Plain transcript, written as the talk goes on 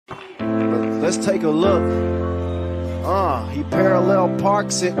let's take a look. He parallel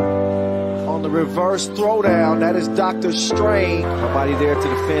parks it on the reverse throwdown. That is Dr. Strange. Nobody there to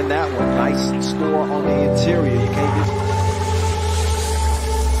defend that one. Nice score on the interior. You can't get...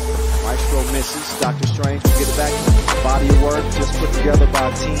 Maestro misses. Dr. Strange will get it back. Body of work just put together by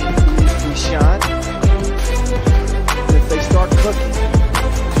Team Strahinja. If they start cooking,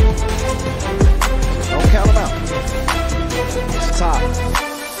 don't count them out. It's top.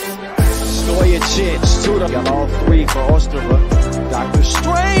 Stojacic, got all three for Ostrava. Dr.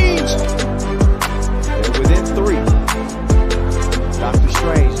 Strange, they're within three. Dr.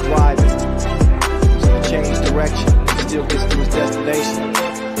 Strange driving. He's going to change direction. Still gets to his destination.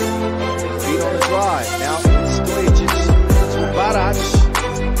 Feet on the drive. Now Stojacic to Barac.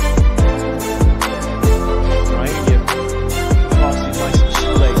 Strahinja crossing like some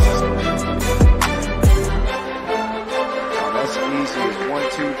shoelaces. Oh, that's easy. It's 1,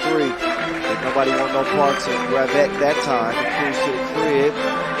 2, 3. Nobody want no parts of Ravet that time. He cruise to the crib.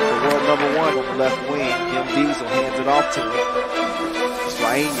 The world number 1 on the left wing. Kim Diesel hands it off to him.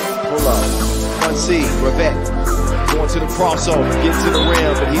 Strahinja, pull up. 1C, Ravet going to the crossover, get to the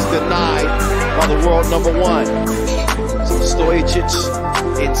rim, but he's denied by the world number 1. So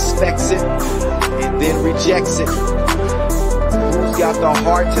Stojacic inspects it and then rejects it. Who's got the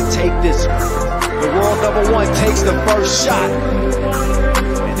heart to take this one? The world number 1 takes the first shot.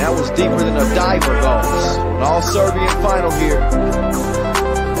 That was deeper than a diver goes. An all-Serbian final here.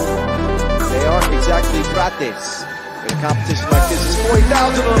 They aren't exactly frates. In a competition like this, it's 40,000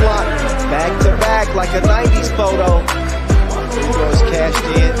 on the line. Back to back like a 90s photo. Free throws cashed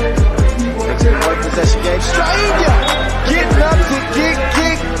in. Makes it a one possession game. Strahinja getting up to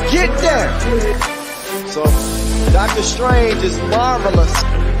get there. So Dr. Strange is marvelous.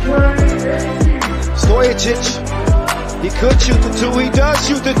 Stojacic. He could shoot the 2. He does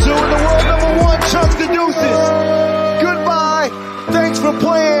shoot the 2. And the world number 1 chunks the deuces. Goodbye. Thanks for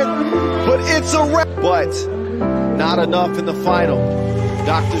playing. But it's a wrap. But not enough in the final.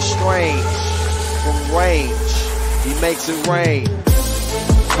 Dr. Strange from range. He makes it rain.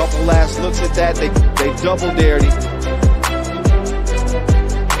 Couple last looks at that. They double dared him.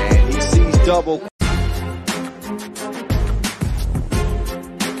 And he sees double.